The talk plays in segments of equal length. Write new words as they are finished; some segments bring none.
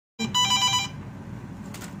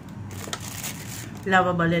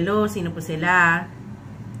Lavabalalo, sino po sila?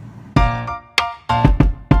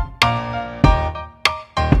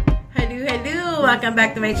 Hello! Welcome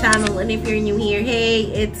back to my channel. And if you're new here, hey,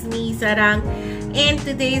 it's me, Sarang. In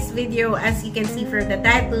today's video, as you can see from the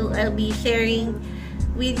title, I'll be sharing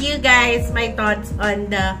with you guys my thoughts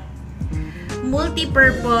on the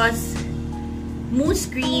multi-purpose mousse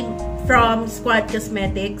cream from Squad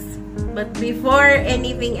Cosmetics. But before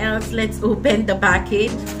anything else, let's open the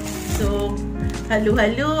package. So,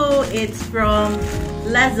 halo, it's from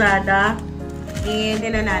Lazada. And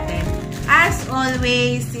tignan natin. As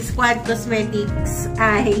always, si Squad Cosmetics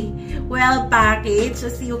ay well packaged.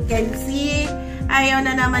 As you can see, ayaw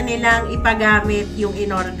na naman nilang ipagamit yung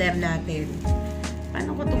in-order natin.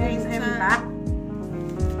 Paano ko ito guys? Back?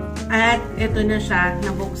 At ito na siya.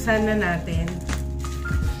 Nabuksan na natin.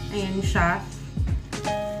 Ayan siya.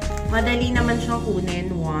 Madali naman siyang kunin.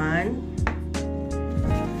 1,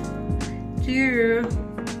 2,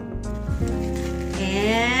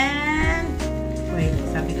 and wait,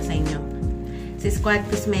 sabi ko sa inyo, si Squad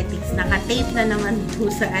Cosmetics, naka-tape na naman po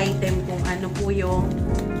sa item kung ano po yung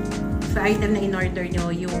sa item na in-order nyo,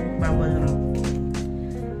 yung bubble wrap.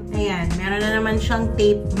 Ayan, meron na naman siyang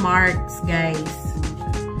tape marks, guys.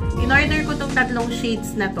 In-order ko tong 3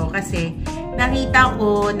 shades na to kasi nakita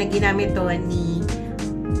ko na ginamit to ni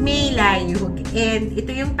Layug. And ito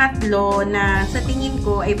yung 3 na sa tingin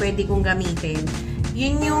ko ay pwede kong gamitin.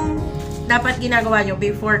 Yun yung dapat ginagawa nyo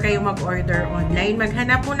before kayo mag-order online.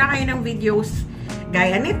 Maghanap muna kayo ng videos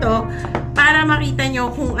gaya nito para makita nyo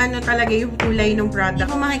kung ano talaga yung kulay ng product.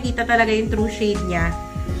 Kung makikita talaga yung true shade niya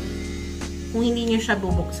kung hindi nyo siya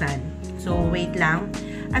bubuksan. So, wait lang.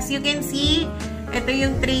 As you can see, ito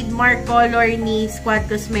yung trademark color ni Squad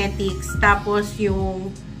Cosmetics. Tapos yung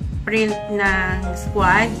print ng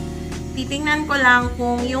Squad. Titingnan ko lang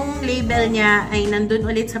kung yung label niya ay nandun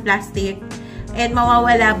ulit sa plastic and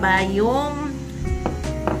mawawala ba yung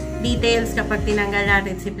details kapag tinanggal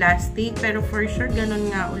natin si plastic. Pero for sure,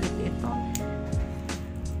 ganun nga ulit ito.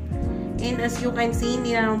 And as you can see,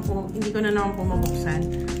 hindi ko na naman po mabuksan.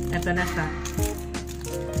 Ito na siya.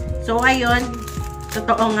 So, ayun.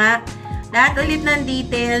 Totoo nga. Lahat ulit ng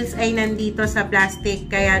details ay nandito sa plastic.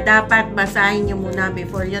 Kaya dapat basahin nyo muna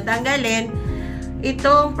before nyo tanggalin.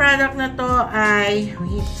 Itong product na to ay,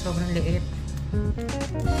 wait, sobrang liit.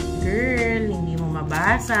 Girl, hindi mo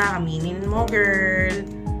mabasa. Aminin mo, girl.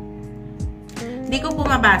 Hindi ko po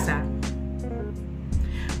mabasa.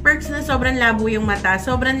 Perks na sobrang labo yung mata.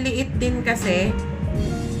 Sobrang liit din kasi.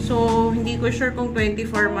 So, hindi ko sure kung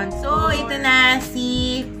 24 months. So, ito na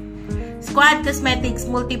si Squad Cosmetics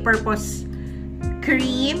Multi-Purpose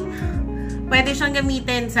Cream. Pwede siyang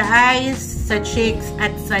gamitin sa eyes, sa cheeks,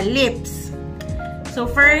 at sa lips. So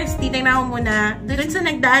first, titignan ko muna. Doon sa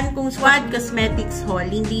nagdaan kong Squad Cosmetics haul,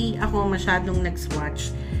 hindi ako masyadong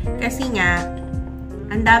nag-swatch. Kasi nga,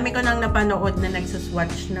 ang dami ko nang napanood na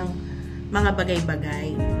nagsaswatch ng mga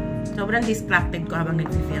bagay-bagay. Sobrang distracted ko habang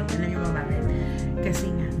nag-film. Alam niyo ba bakit? Kasi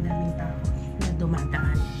nga, ang daming tao na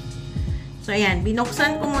dumadaan. So, ayan.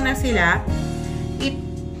 Binuksan ko muna sila.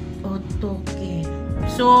 Okay.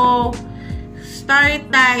 So, start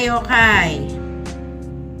tayo kay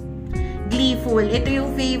Gleeful. Ito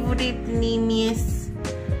yung favorite ni Miss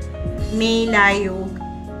Layug.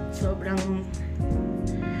 Sobrang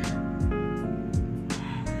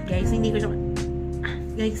guys, hindi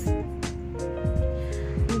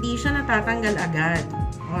siya natatanggal agad.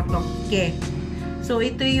 Okay. So,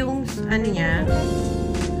 ito yung ano niya,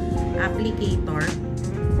 applicator.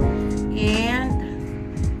 And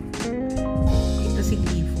ito si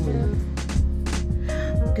Gleeful.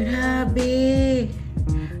 Grabe!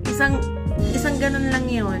 Isang ganun lang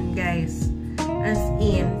yun, guys. As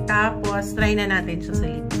in. Tapos, try na natin siya sa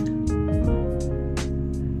lips.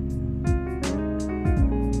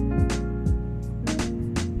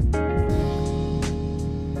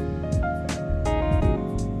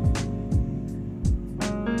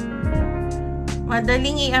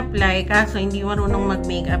 Madaling i-apply kaso hindi marunong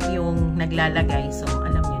mag-makeup yung naglalagay. So,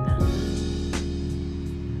 alam nyo na.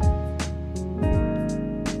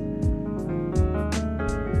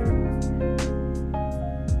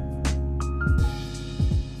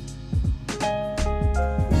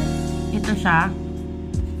 Ito siya.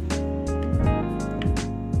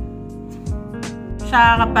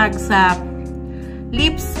 Kapag sa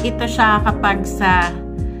lips, ito siya kapag sa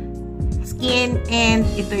skin, and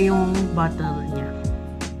ito yung bottle niya.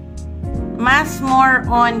 Mas more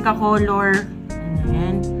on ka-color.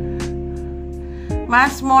 Ayan.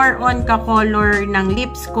 Mas more on ka-color ng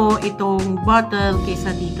lips ko itong bottle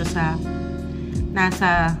kaysa dito sa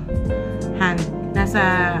nasa hand, nasa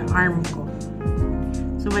arm ko.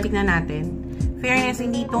 So, balik na natin. Fairness,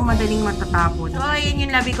 hindi ito madaling matatapon. So, ayan yung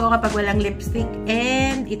labi ko kapag walang lipstick.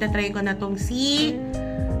 And, itatry ko na tong si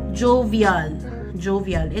Jovial.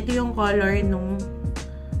 Jovial. Ito yung color nung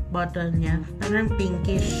bottle niya. Parang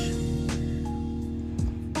pinkish.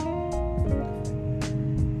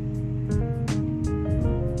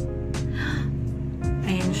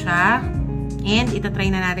 Ayan siya. And, itatry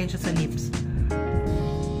na natin siya sa lips.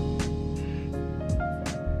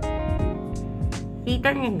 Kita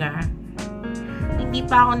niyo ga? Hindi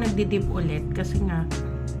pa ako nagdidip ulit kasi nga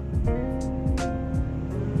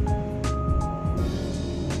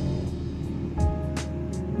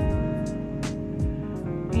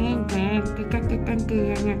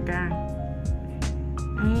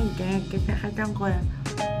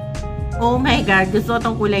oh my god, gusto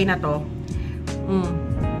tong kulay na to.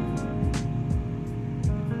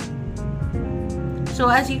 So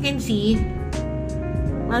as you can see,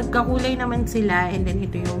 magkakulay naman sila, and then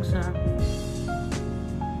ito yung sa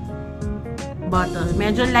bottle.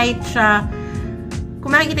 Medyo light siya.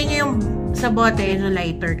 Kung makikita nyo yung sa bote, medyo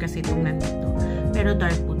lighter kasi itong nandito. Pero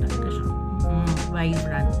dark po talaga siya.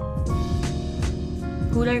 Vibrant.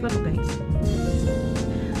 Color ko to, guys.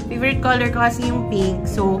 Favorite color ko kasi yung pink.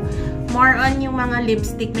 So, more on yung mga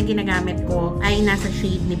lipstick na ginagamit ko ay nasa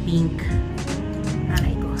shade ni pink.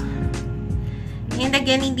 Aray ko. And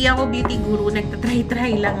again, hindi ako beauty guru.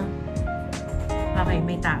 Nagtatry-try lang. Okay,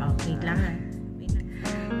 may tao. Wait lang ha.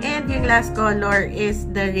 And yung last color is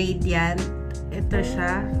the Radiant. Ito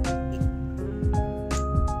siya.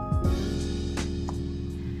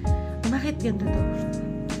 Bakit ganito to?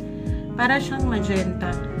 Para siyang magenta.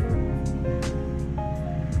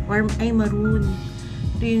 Or ay maroon.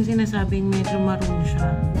 Ito yung sinasabing medyo maroon siya.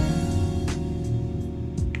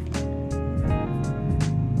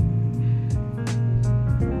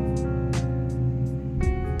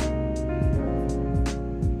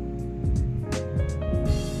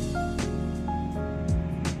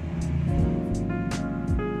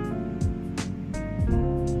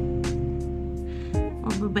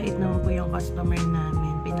 Mababait naman po yung customer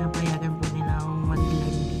namin. Pinapayagan po nila akong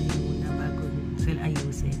mag-blending muna bago sila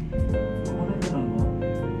ayusin.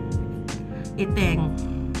 Iteng.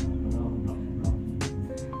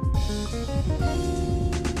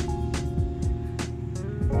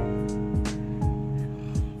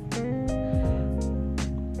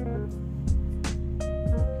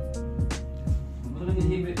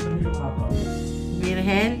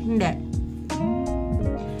 Virgel? Hindi.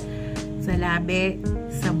 Sa labi,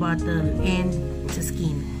 sa bottle, and sa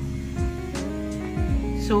skin.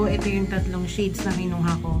 So, ito yung tatlong shades na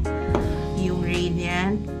kinuha ko. Yung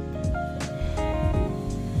Radiant,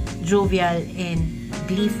 Jovial, and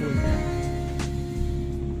Gleeful.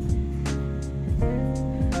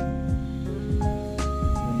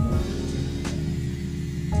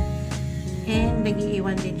 And,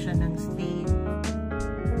 nag-iiwan din siya ng stain.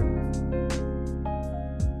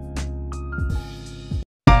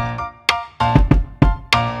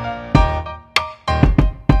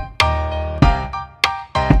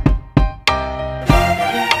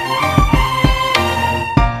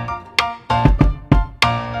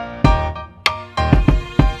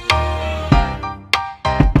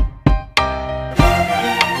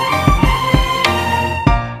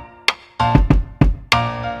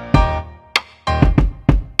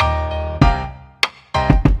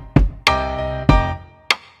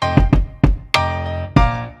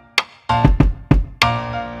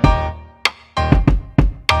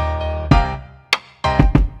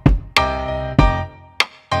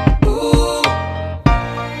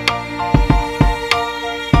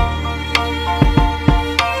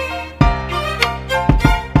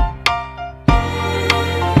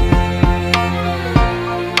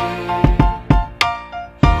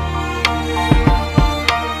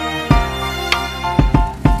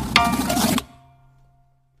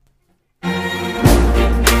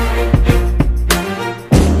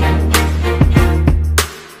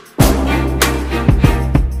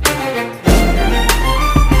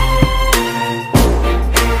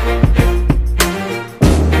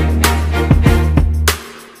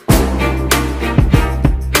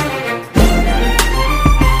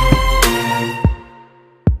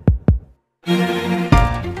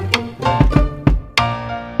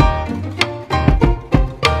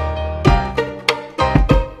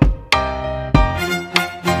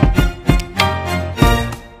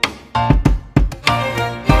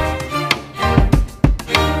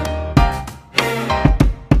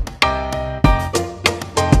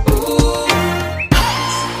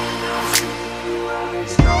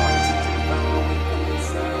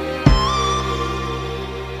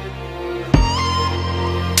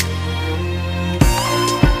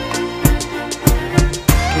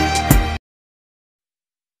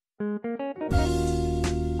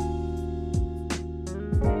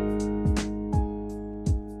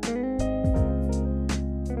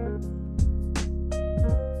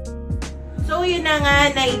 So, yun na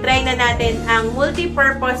nga, na-try na natin ang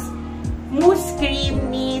multi-purpose mousse cream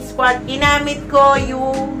ni Squad. Ginamit ko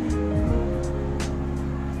yung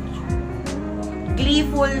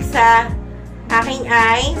Gleeful sa aking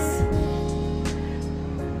eyes.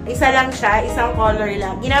 Isa lang siya, isang color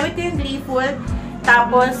lang. Ginamit ko yung Gleeful,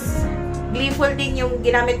 tapos Gleeful din yung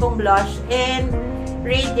ginamit kong blush, and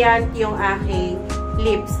Radiant yung aking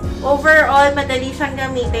lips. Overall, madali siyang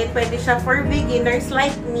gamitin. Pwede siya for beginners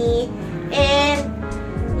like me, and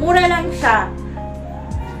mura lang siya.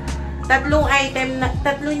 Tatlo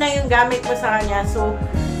na yung gamit ko sa kanya. So,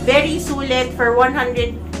 very sulit for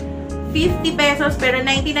 150 pesos, pero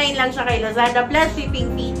 99 lang siya kay Lazada, plus shipping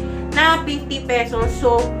fee na 50 pesos.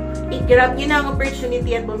 So, i-grab nyo na ang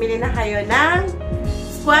opportunity at bumili na kayo ng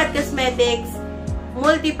Squad Cosmetics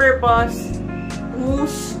Multi-Purpose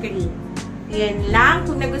Mousse Cream. Yan lang.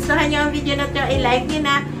 Kung nagustuhan nyo ang video na ito, i-like nyo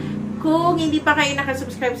na. Kung hindi pa kayo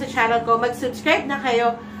nakasubscribe sa channel ko, mag-subscribe na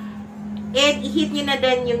kayo. And i-hit nyo na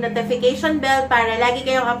din yung notification bell para lagi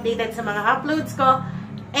kayong updated sa mga uploads ko.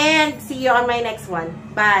 And see you on my next one.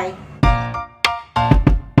 Bye!